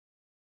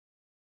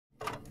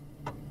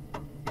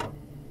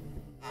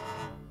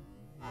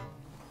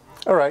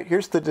All right,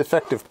 here's the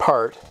defective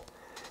part.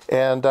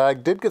 And I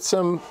did get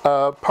some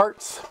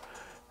parts,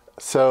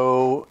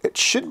 so it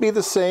should be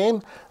the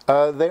same.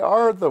 They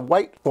are the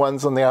white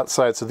ones on the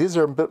outside, so these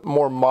are a bit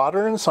more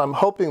modern, so I'm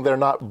hoping they're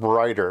not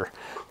brighter,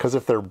 because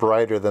if they're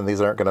brighter, then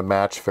these aren't going to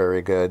match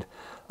very good.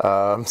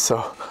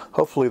 So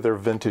hopefully they're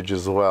vintage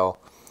as well.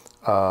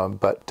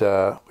 But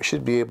we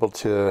should be able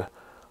to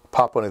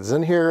pop one of these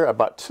in here. I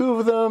bought 2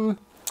 of them.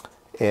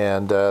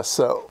 And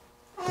so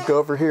we'll go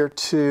over here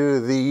to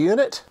the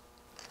unit.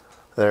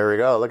 There we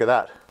go, look at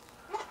that.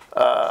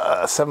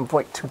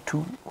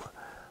 7.22.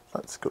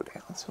 Let's go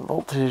down some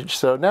voltage.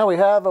 So now we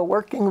have a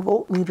working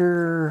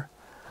voltmeter.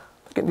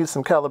 I can do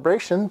some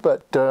calibration,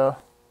 but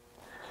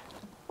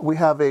we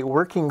have a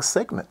working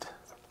segment.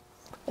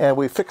 And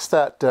we fixed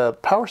that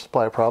power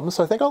supply problem.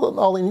 So I think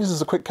all it needs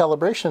is a quick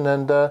calibration,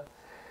 and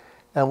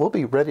we'll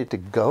be ready to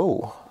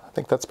go. I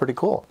think that's pretty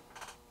cool.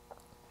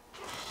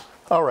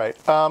 All right,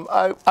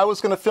 I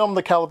was going to film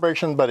the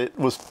calibration, but it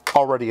was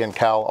already in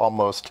cal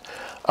almost.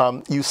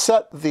 You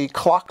set the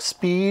clock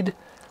speed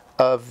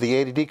of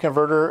the ADD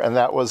converter, and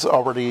that was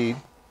already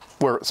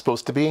where it's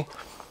supposed to be.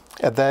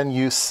 And then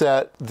you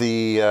set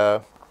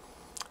the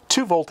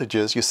 2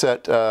 voltages. You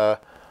set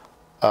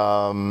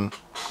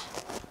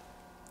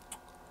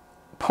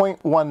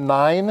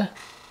 0.19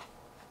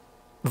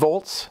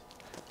 volts,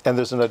 and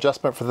there's an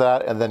adjustment for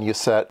that, and then you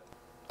set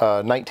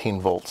 19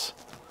 volts.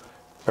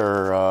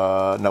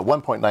 Or no,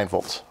 1.9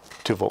 volts,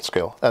 2 volt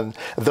scale, and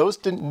those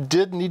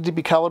did need to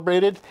be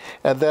calibrated.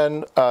 And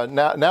then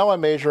now I'm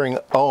measuring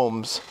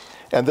ohms,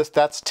 and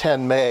that's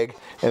 10 meg,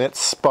 and it's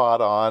spot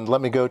on.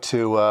 Let me go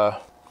to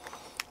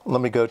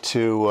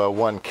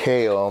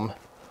 1K ohm.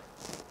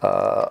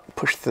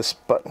 Push this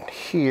button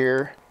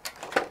here.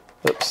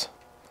 Oops,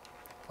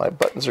 my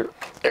buttons are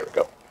there. We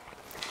go,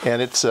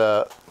 and it's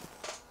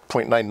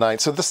 0.99.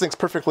 So this thing's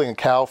perfectly in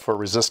cal for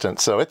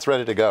resistance, so it's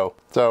ready to go.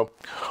 So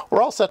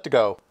we're all set to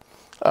go.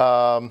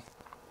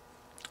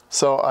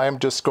 So I'm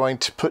just going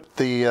to put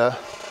the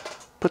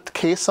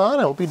case on,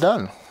 and we'll be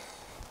done.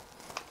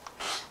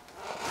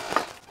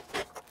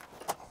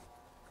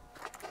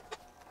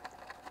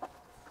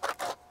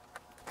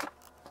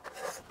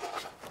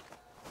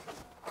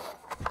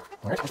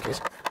 All right, here's the case.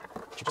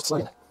 Should just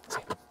slide in. Let's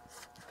see.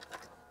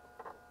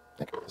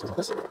 I think this is like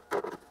this.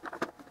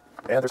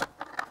 And there's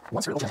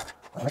one screw right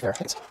there. I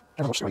think it's, I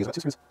don't know which screw I use. 2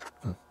 screws.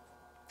 No,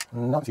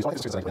 I'm confused. One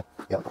of the screws I need.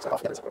 Yeah, that looks like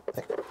off. Yeah, it is. I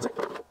think. Is it?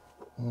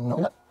 No,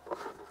 not.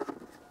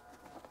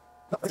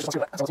 No, there's just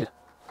one screw. That's all I need.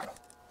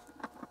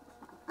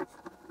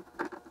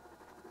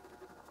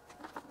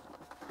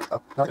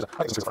 Oh, no, there's a. I think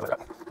there's a screw I forgot.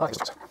 Oh, I think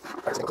there's a screw. All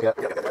right, so yeah,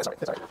 sorry.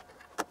 It's all right.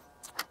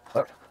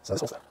 All right. So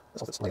this whole thing,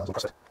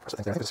 press it thing there. I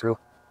think there's a screw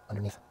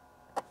underneath.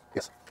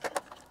 Yes. I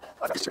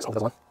got 3 screws. Oh,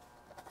 there's one.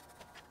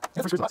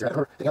 Yeah, 3 screws. Not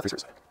there. They got 3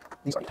 screws.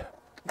 These aren't.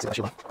 Let's see that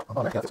shoe one.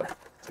 Oh, there. Yeah, these are.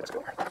 Let's go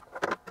in there.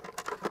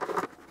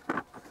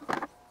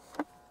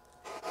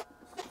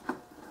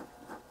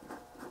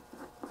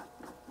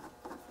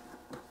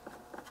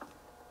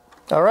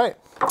 All right,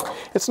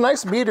 it's a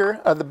nice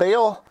meter. The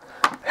bail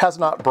has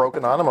not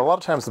broken on them. A lot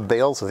of times the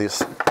bails of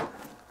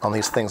on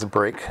these things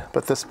break,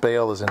 but this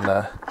bail is in.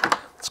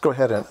 Let's go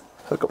ahead and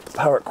hook up the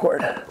power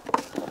cord,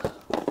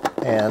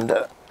 and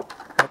I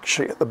can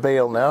show you the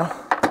bail now.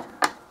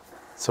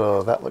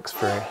 So that looks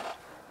very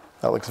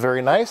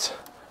nice.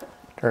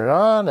 Turn it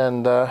on,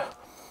 and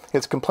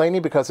it's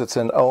complaining because it's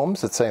in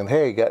ohms. It's saying,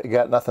 "Hey, you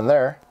got nothing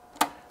there,"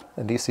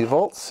 and DC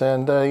volts,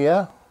 and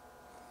yeah,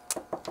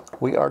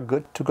 we are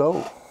good to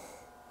go.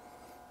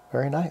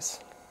 Very nice.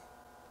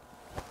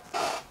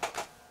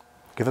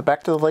 Give it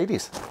back to the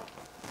ladies.